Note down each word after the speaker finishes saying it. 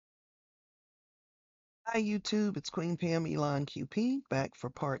Hi YouTube, it's Queen Pam Elon QP back for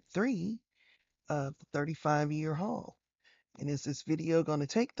part 3 of the 35-year haul. And is this video going to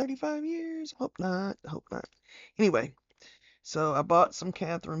take 35 years? Hope not, hope not. Anyway, so I bought some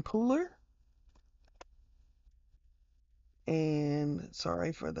Catherine Pooler, and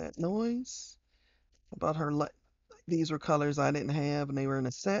sorry for that noise. I bought her, these were colors I didn't have, and they were in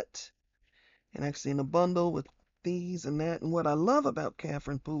a set, and actually in a bundle with these and that. And what I love about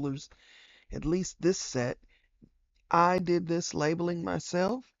Catherine Pooler's, at least this set, I did this labeling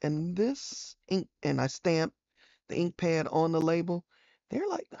myself, and this ink, and I stamped the ink pad on the label. They're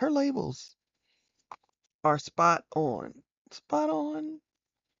like, her labels are spot on. Spot on.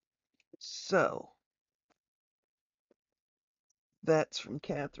 So that's from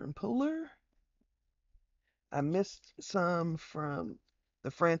Catherine Pooler. I missed some from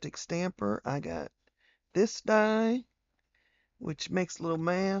the Frantic Stamper. I got this die, which makes little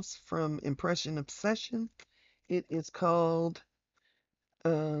masks from Impression Obsession. It is called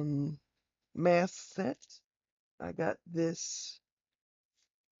um, Mask Set. I got this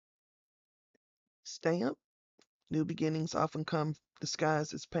stamp. New beginnings often come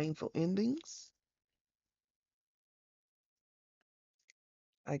disguised as painful endings.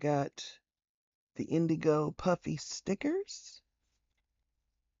 I got the Indigo Puffy stickers.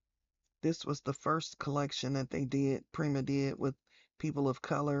 This was the first collection that they did, Prima did with people of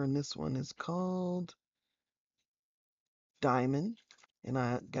color, and this one is called Diamond. And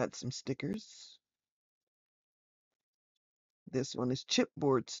I got some stickers. This one is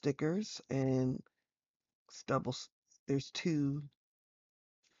chipboard stickers, and double. There's two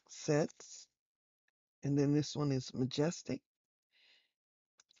sets, and then this one is Majestic,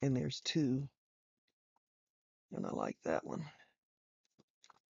 and there's two, and I like that one.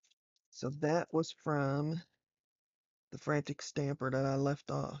 So that was from the Frantic Stamper that I left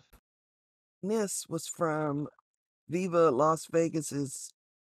off. This was from Viva Las Vegas's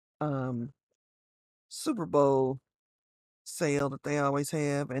um, Super Bowl sale that they always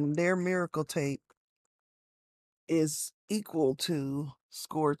have, and their miracle tape is equal to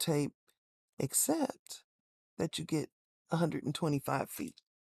score tape, except that you get 125 feet.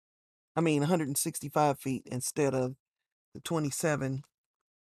 I mean, 165 feet instead of the 27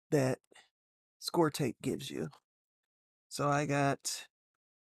 that score tape gives you. So I got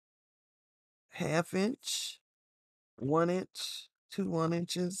half inch, 1 inch, two 1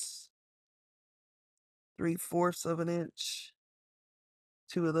 inches, 3/4 of an inch,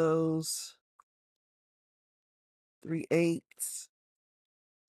 two of those, 3/8,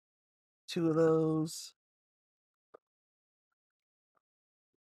 two of those,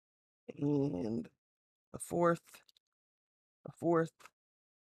 and a fourth,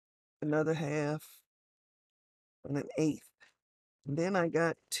 another half, and an eighth. And then I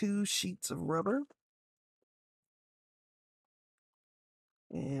got 2 sheets of rubber.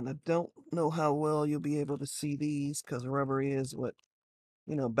 And I don't know how well you'll be able to see these because rubber is what,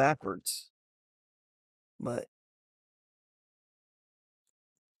 backwards. But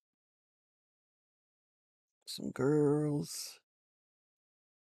some girls.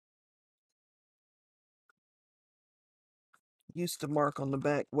 Used to mark on the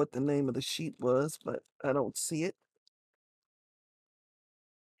back what the name of the sheet was, but I don't see it.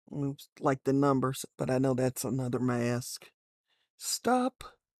 Oops, like the numbers, but I know that's another mask. Stop.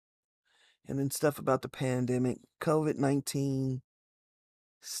 And then stuff about the pandemic, COVID-19,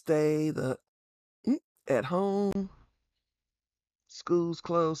 stay at home, schools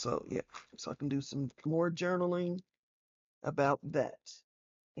closed. So yeah, so I can do some more journaling about that.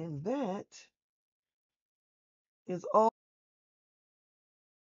 And that is all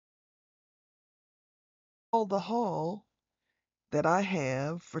the haul that I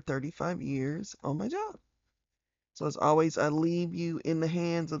have for 35 years on my job. So as always, I leave you in the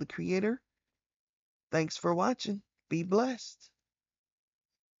hands of the Creator. Thanks for watching. Be blessed.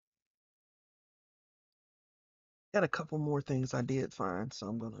 Got a couple more things I did find, so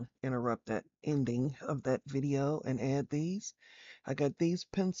I'm going to interrupt that ending of that video and add these. I got these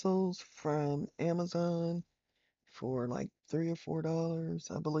pencils from Amazon for like $3 or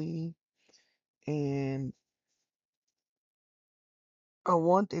 $4, I believe. And I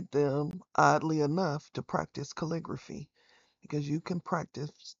wanted them, oddly enough, to practice calligraphy because you can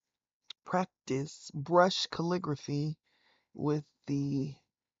practice brush calligraphy with the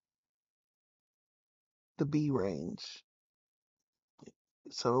B range.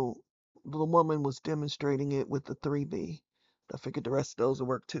 So the woman was demonstrating it with the 3B. I figured the rest of those would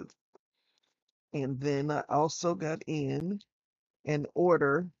work too. And then I also got in an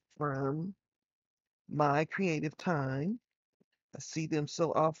order from My Creative Time. I see them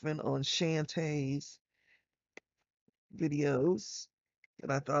so often on Shantae's videos,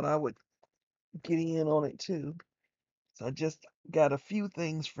 and I thought I would get in on it too. So I just got a few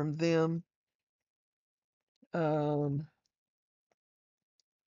things from them. Um,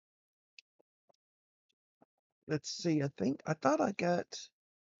 let's see. I thought I got.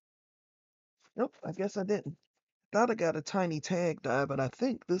 Nope, I guess I didn't. Thought I got a tiny tag die, but I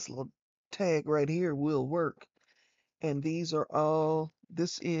think this little tag right here will work. And these are all.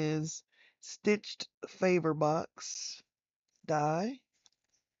 This is stitched favor box die.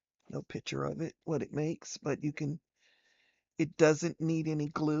 No picture of it, what it makes, but you can. It doesn't need any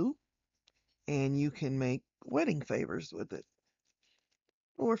glue, and you can make wedding favors with it,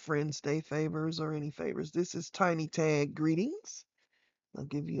 or Friends Day favors, or any favors. This is Tiny Tag Greetings. I'll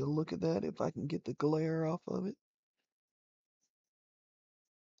give you a look at that if I can get the glare off of it.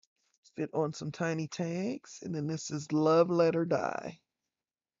 Fit on some tiny tags, and then this is Love Letter Die.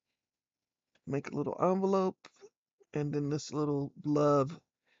 Make a little envelope, and then this little love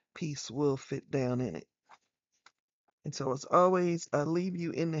piece will fit down in it. And so, as always, I leave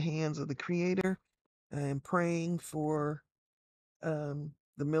you in the hands of the Creator. I am praying for the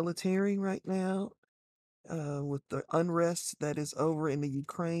military right now with the unrest that is over in the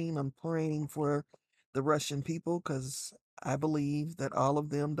Ukraine. I'm praying for the Russian people because I believe that all of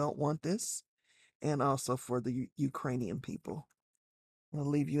them don't want this, and also for the Ukrainian people. I'll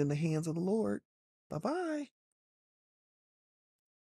leave you in the hands of the Lord. Bye bye.